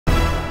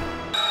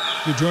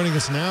If you're joining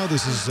us now,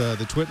 this is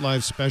the TWiT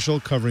Live special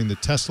covering the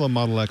Tesla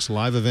Model X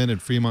live event in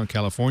Fremont,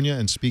 California,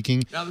 and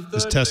speaking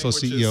is Tesla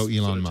CEO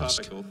Elon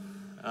Musk.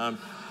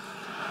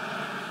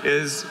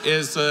 Is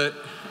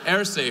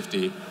air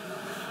safety.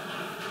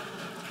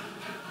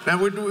 Now,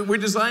 we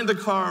designed the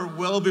car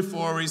well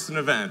before recent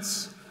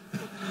events.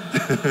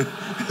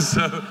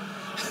 so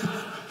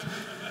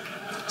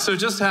it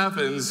just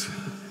happens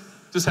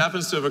to have,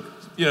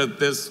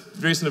 there's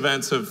recent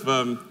events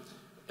have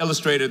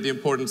illustrated the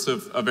importance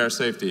of air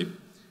safety.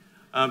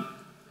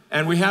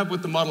 And we have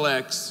with the Model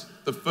X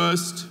the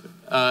first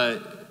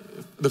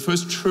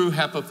true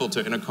HEPA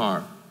filter in a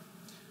car.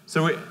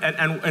 So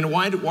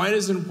why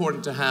is it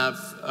important to have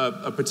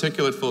a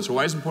particulate filter?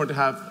 Why is it important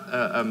to have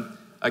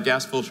a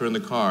gas filter in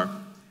the car?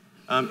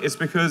 It's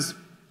because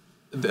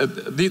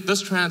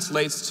this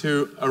translates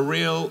to a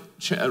real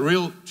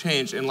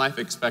change in life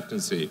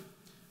expectancy.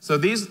 So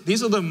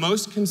these are the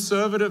most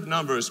conservative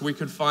numbers we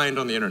could find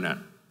on the internet.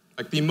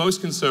 Like the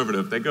most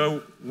conservative. They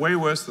go way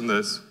worse than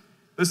this.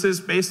 This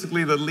is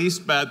basically the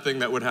least bad thing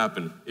that would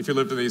happen if you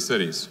lived in these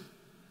cities.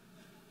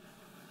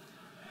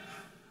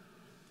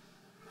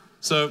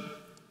 So,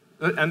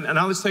 and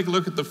now let's take a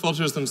look at the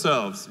filters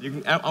themselves.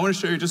 I want to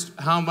show you just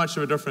how much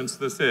of a difference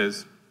this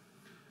is.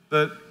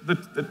 The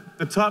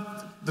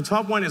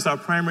top one is our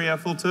primary air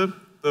filter.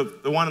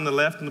 The one on the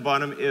left and the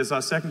bottom is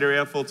our secondary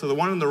air filter. The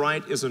one on the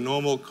right is a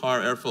normal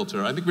car air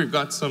filter. I think we've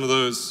got some of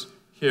those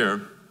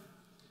here.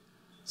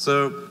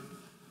 So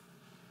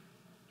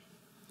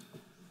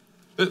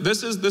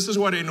this is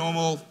what a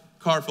normal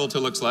car filter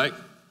looks like.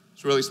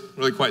 It's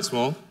really quite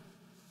small.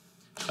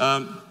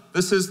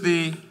 This is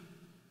the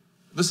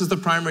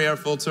primary air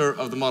filter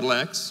of the Model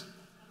X,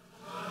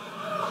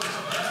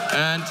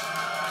 and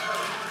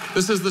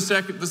this is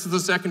the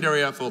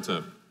secondary air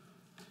filter.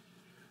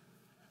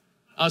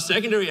 Our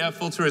secondary air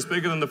filter is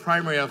bigger than the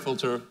primary air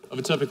filter of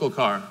a typical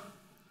car.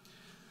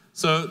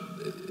 So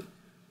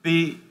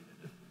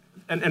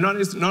and not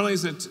only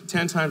is it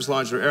 10 times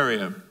larger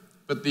area,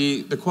 but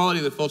the quality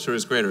of the filter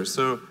is greater.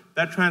 So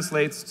that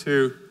translates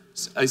to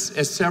a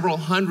several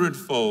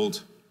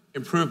hundred-fold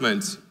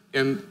improvement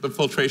in the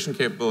filtration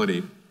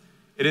capability.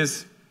 It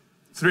is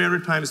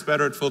 300 times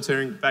better at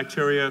filtering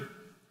bacteria,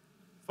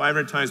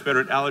 500 times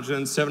better at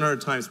allergens,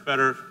 700 times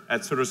better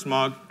at soot or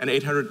smog, and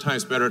 800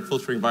 times better at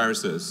filtering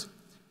viruses.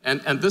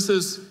 And this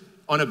is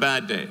on a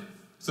bad day.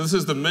 So this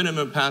is the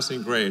minimum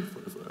passing grade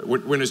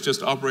when it's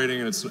just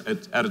operating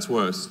at its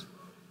worst.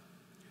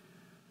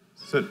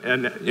 So,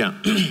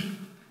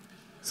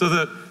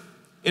 So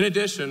in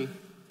addition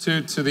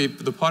to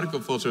the particle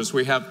filters,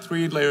 we have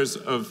 3 layers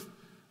of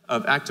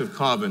active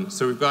carbon.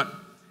 So we've got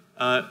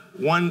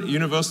one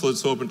universal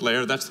adsorbent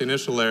layer, that's the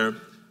initial layer.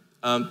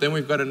 Then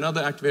we've got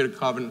another activated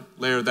carbon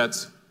layer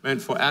that's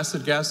meant for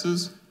acid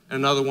gases, and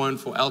another one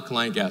for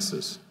alkaline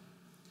gases.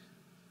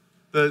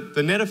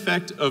 The net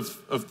effect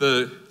of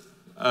the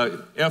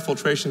air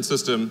filtration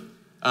system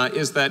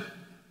is that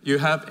you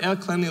have air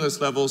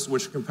cleanliness levels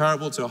which are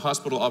comparable to a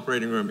hospital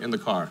operating room in the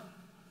car.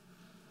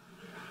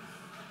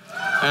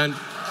 And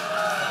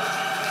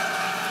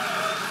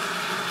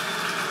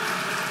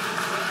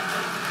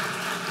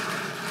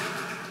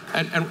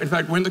in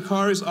fact, when the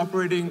car is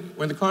operating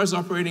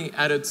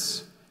at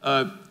its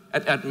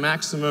at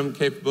maximum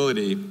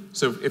capability,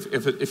 so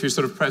if you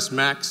sort of press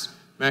max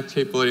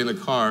capability in the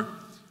car,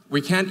 we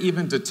can't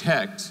even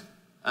detect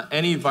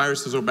any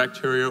viruses or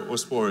bacteria or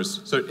spores.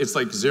 So it's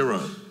like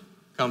 0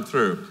 come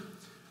through.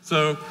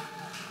 So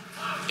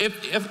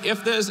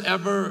if there's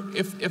ever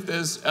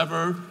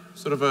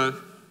sort of a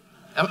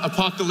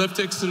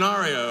apocalyptic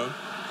scenario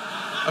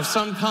of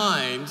some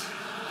kind,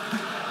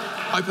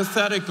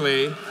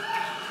 hypothetically,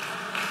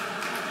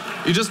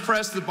 you just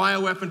press the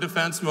bioweapon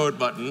defense mode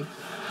button.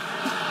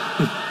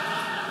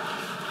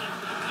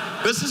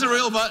 This is a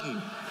real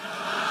button.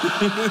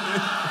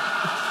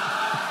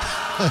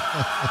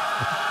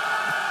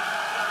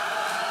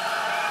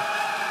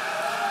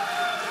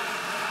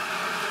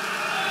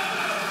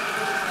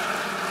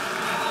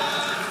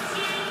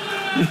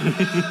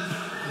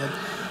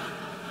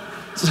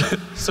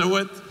 So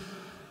what?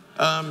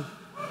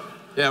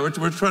 Yeah,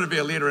 we're trying to be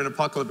a leader in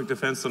apocalyptic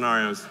defense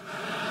scenarios.